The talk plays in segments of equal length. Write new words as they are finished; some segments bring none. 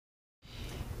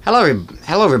Hello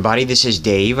everybody, this is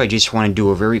Dave. I just want to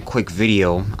do a very quick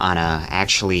video on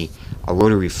actually a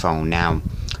rotary phone. Now,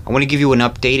 I want to give you an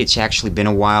update. It's actually been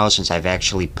a while since I've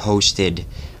actually posted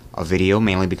a video,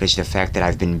 mainly because of the fact that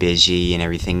I've been busy and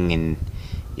everything, and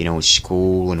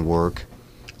school and work.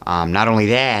 Not only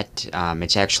that,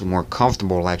 it's actually more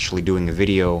comfortable actually doing a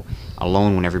video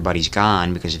alone when everybody's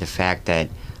gone, because of the fact that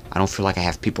I don't feel like I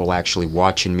have people actually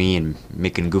watching me and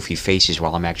making goofy faces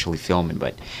while I'm actually filming.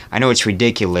 But I know it's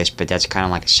ridiculous, but that's kind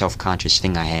of like a self-conscious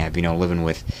thing I have, living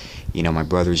with, my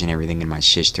brothers and everything and my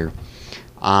sister.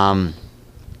 One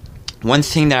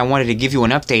thing that I wanted to give you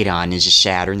an update on is the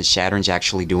Saturn. The Saturn's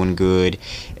actually doing good.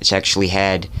 It's actually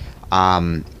had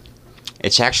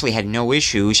no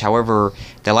issues. However,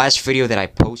 the last video that I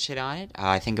posted on it,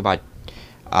 I think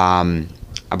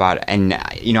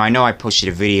I know I posted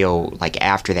a video like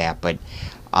after that, but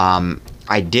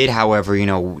I did, however,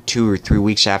 2 or 3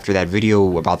 weeks after that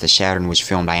video about the Saturn was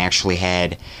filmed, I actually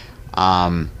had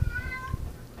I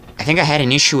think I had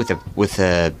an issue with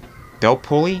a belt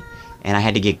pulley, and I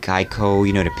had to get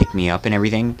Geico, to pick me up and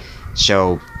everything.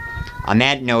 So on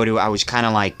that note, I was kind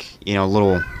of like, a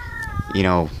little,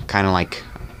 kind of like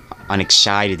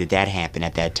unexcited that happened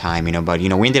at that time, but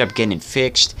we ended up getting it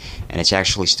fixed, and it's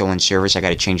actually still in service. I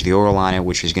got to change the oil on it,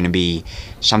 which is going to be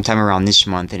sometime around this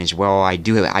month, and as well I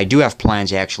do have plans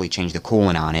to actually change the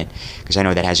coolant on it, because I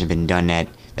know that hasn't been done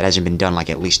like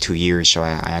at least 2 years. So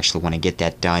I actually want to get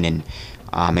that done, and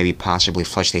maybe possibly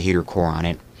flush the heater core on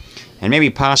it, and maybe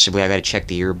possibly I got to check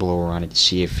the air blower on it to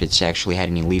see if it's actually had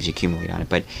any leaves accumulate on it.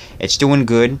 But it's doing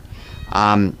good.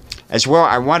 As well,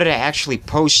 I wanted to actually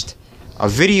post a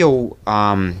video,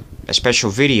 a special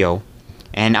video,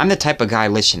 and I'm the type of guy,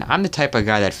 I'm the type of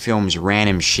guy that films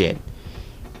random shit,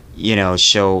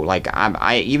 so like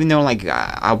even though like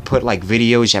I'll put like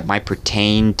videos that might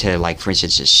pertain to, like, for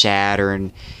instance, a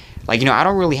Saturn, like, I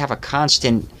don't really have a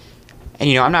constant,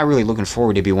 and I'm not really looking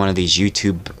forward to be one of these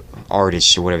YouTube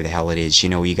artists or whatever the hell it is,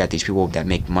 you got these people that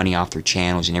make money off their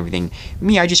channels and everything.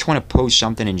 Me, I just want to post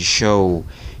something and show,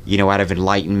 out of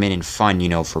enlightenment and fun,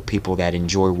 for people that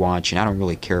enjoy watching. I don't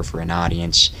really care for an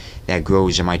audience that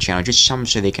grows in my channel, just some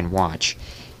so they can watch.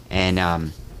 And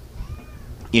and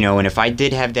if I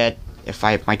did have that, if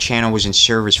my channel was in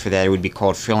service for that, it would be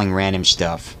called Filming Random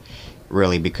Stuff,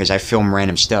 really, because I film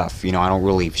random stuff. I don't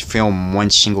really film one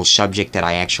single subject that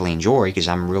I actually enjoy, because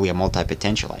I'm really a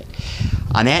multi-potentialite.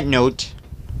 On that note,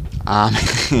 I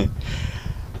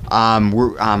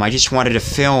just wanted to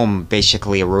film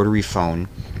basically a rotary phone.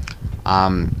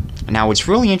 Now, what's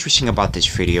really interesting about this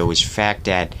video is the fact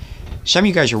that some of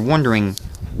you guys are wondering,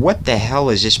 what the hell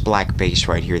is this black base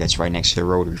right here that's right next to the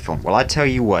rotary phone? Well, I'll tell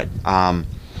you what.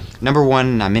 Number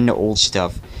one, I'm into old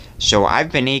stuff, so I've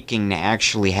been aching to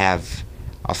actually have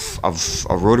a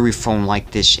rotary phone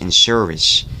like this in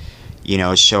service.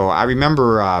 So I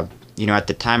remember, at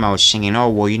the time I was singing, oh,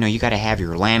 well, you got to have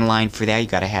your landline for that, you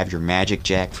got to have your magic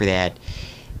jack for that,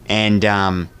 and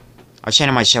I was saying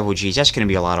to myself, well, geez, that's going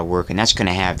to be a lot of work, and that's going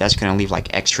to leave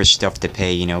like extra stuff to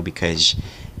pay, because,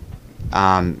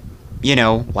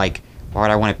 like, why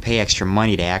would I want to pay extra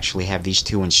money to actually have these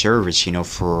two in service,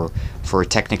 for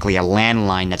technically a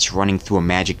landline that's running through a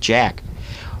magic jack?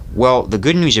 Well, the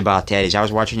good news about that is I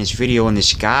was watching this video, and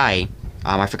this guy,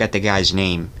 I forgot the guy's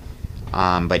name,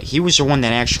 but he was the one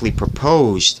that actually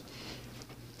proposed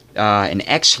an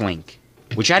xlink,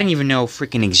 which I didn't even know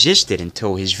freaking existed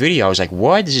until his video. I was like,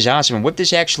 what? This is awesome. And what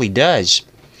this actually does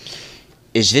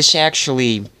is this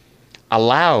actually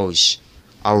allows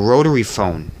a rotary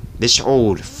phone, this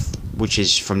old, which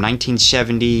is from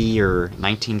 1970 or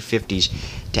 1950s,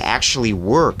 to actually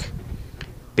work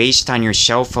based on your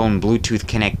cell phone Bluetooth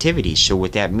connectivity. So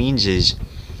what that means is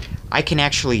I can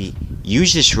actually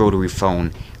use this rotary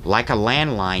phone like a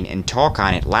landline and talk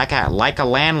on it like a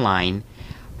landline,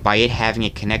 by it having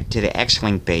it connect to the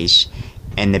xlink base,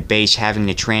 and the base having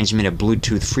to transmit a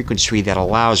Bluetooth frequency that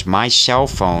allows my cell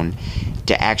phone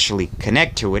to actually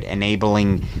connect to it,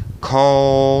 enabling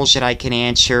calls that I can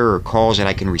answer or calls that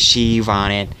I can receive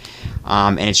on it.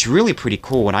 And it's really pretty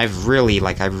cool, and I've really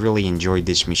enjoyed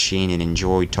this machine and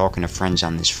enjoyed talking to friends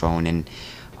on this phone. And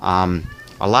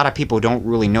a lot of people don't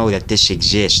really know that this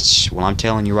exists. Well, I'm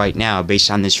telling you right now, based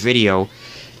on this video,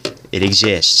 it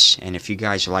exists. And if you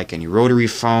guys are like any rotary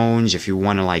phones, if you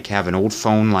want to like have an old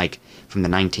phone like from the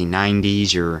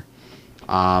 1990s, or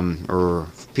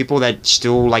people that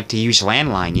still like to use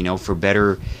landline,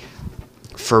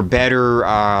 for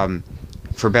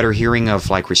better hearing of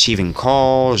like receiving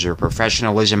calls or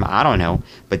professionalism, I don't know,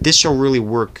 but this will really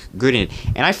work good in it.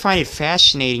 And I find it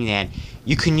fascinating that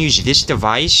you can use this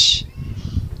device,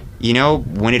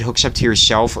 when it hooks up to your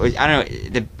cell phone. I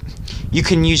don't know, you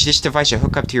can use this device to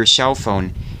hook up to your cell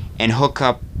phone and hook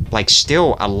up, like,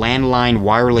 still a landline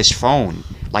wireless phone,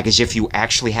 like as if you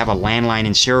actually have a landline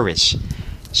in service.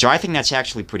 So I think that's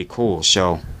actually pretty cool.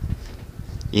 So,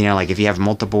 you know, like if you have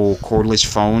multiple cordless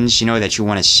phones, you know, that you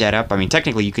want to set up. I mean,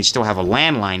 technically you could still have a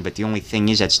landline, but the only thing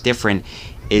is that's different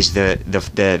is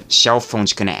the cell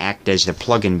phone's going to act as the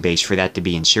plug-in base for that to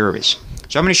be in service.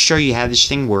 So I'm going to show you how this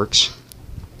thing works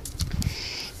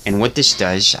and what this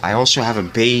does. I also have a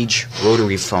beige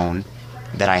rotary phone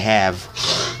that I have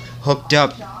hooked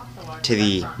up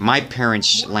to my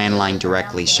parents' landline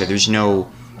directly, so there's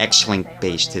no xlink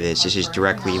base to this. This is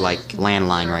directly like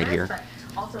landline right here.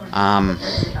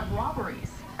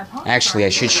 Actually, I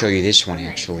should show you this one,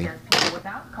 actually.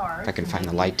 If I can find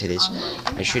the light to this.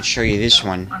 I should show you this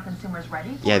one.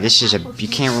 Yeah, this is you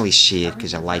can't really see it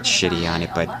because the light's shitty on it,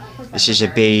 but this is a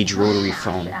beige rotary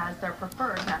phone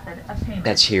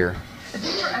that's here.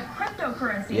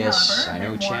 Yes, I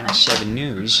know, Channel 7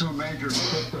 News.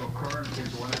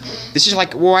 This is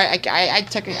like, well,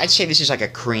 I'd say this is like a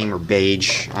cream or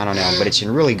beige, I don't know, but it's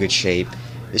in really good shape.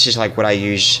 This is like what I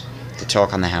use to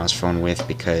talk on the house phone with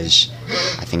because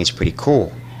I think it's pretty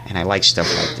cool, and I like stuff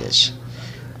like this.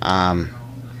 And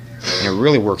it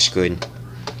really works good.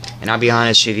 And I'll be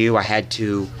honest with you, I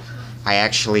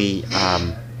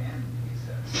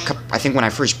think when I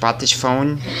first bought this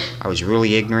phone, I was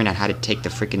really ignorant on how to take the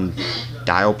freaking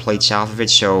dial plates off of it,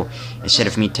 so instead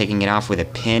of me taking it off with a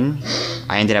pin,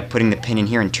 I ended up putting the pin in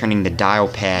here and turning the dial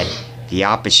pad the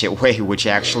opposite way, which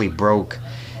actually broke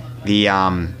the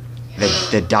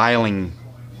dialing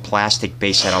plastic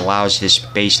base that allows this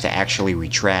base to actually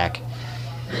retract.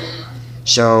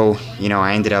 So, you know,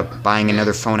 I ended up buying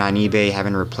another phone on eBay,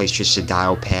 having to replace just the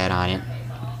dial pad on it,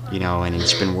 you know, and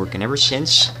it's been working ever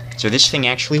since. So this thing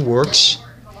actually works.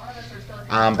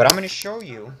 But I'm going to show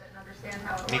you,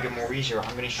 to make it more easier,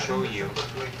 I'm going to show you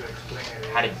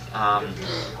how to,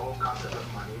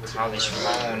 how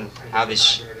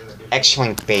this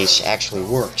xlink base actually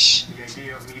works.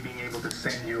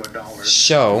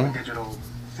 So,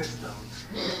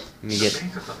 let me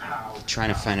trying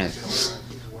to find a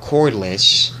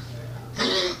cordless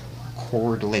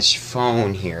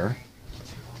phone here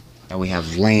that we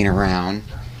have laying around.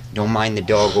 Don't mind the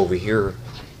dog over here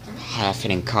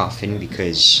huffing and coughing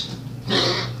because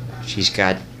she's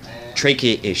got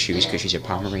trachea issues because she's a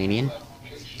Pomeranian.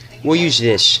 We'll use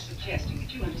this,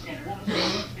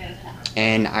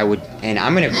 and I'm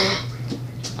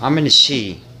gonna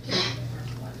see,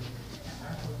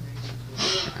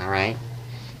 all right,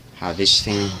 how this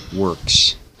thing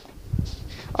works.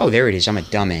 Oh, there it is. I'm a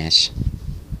dumbass.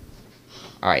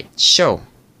 All right, so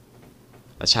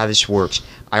that's how this works.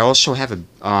 I also have a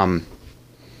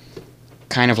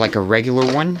kind of like a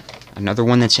regular one, another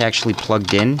one that's actually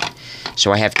plugged in.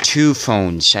 So I have two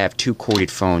phones. I have two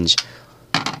corded phones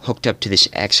hooked up to this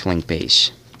xlink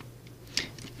base.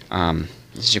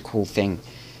 This is a cool thing.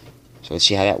 So let's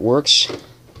see how that works.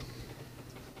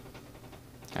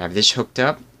 I have this hooked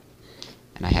up,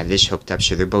 and I have this hooked up,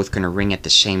 so they're both going to ring at the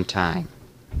same time.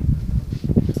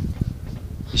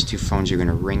 These two phones are going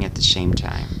to ring at the same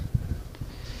time.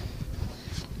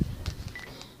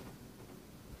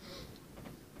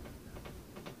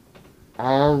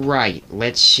 Alright,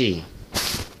 let's see.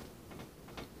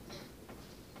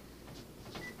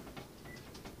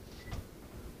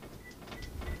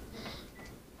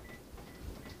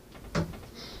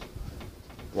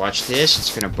 Watch this,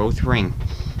 it's going to both ring.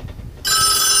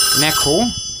 Isn't that cool?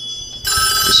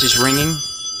 This is ringing.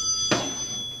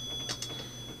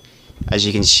 As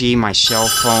you can see, my cell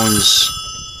phone's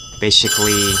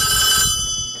basically,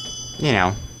 you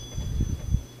know,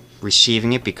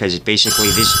 receiving it because it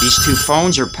basically, these two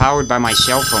phones are powered by my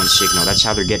cell phone signal. That's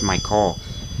how they're getting my call.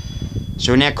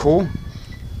 So isn't that cool?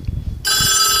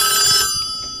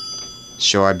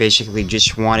 So I basically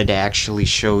just wanted to actually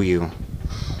show you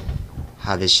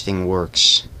how this thing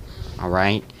works.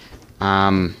 Alright?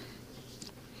 You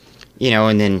know,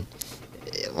 and then,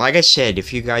 like I said,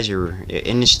 if you guys are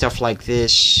into stuff like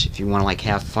this, if you want to like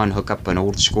have fun, hook up an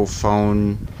old school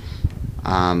phone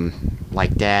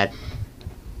like that,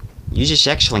 use this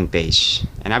xlink base.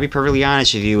 And I'll be perfectly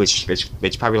honest with you, it's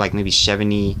probably like maybe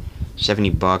 70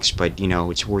 bucks, but you know,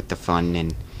 it's worth the fun,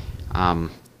 and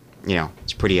you know,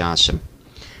 it's pretty awesome.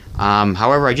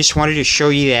 However, I just wanted to show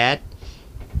you that,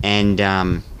 and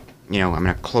you know, I'm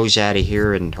gonna close out of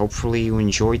here, and hopefully you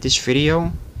enjoyed this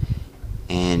video,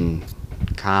 and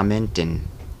comment and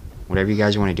whatever you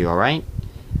guys want to do. Alright,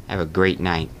 have a great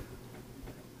night.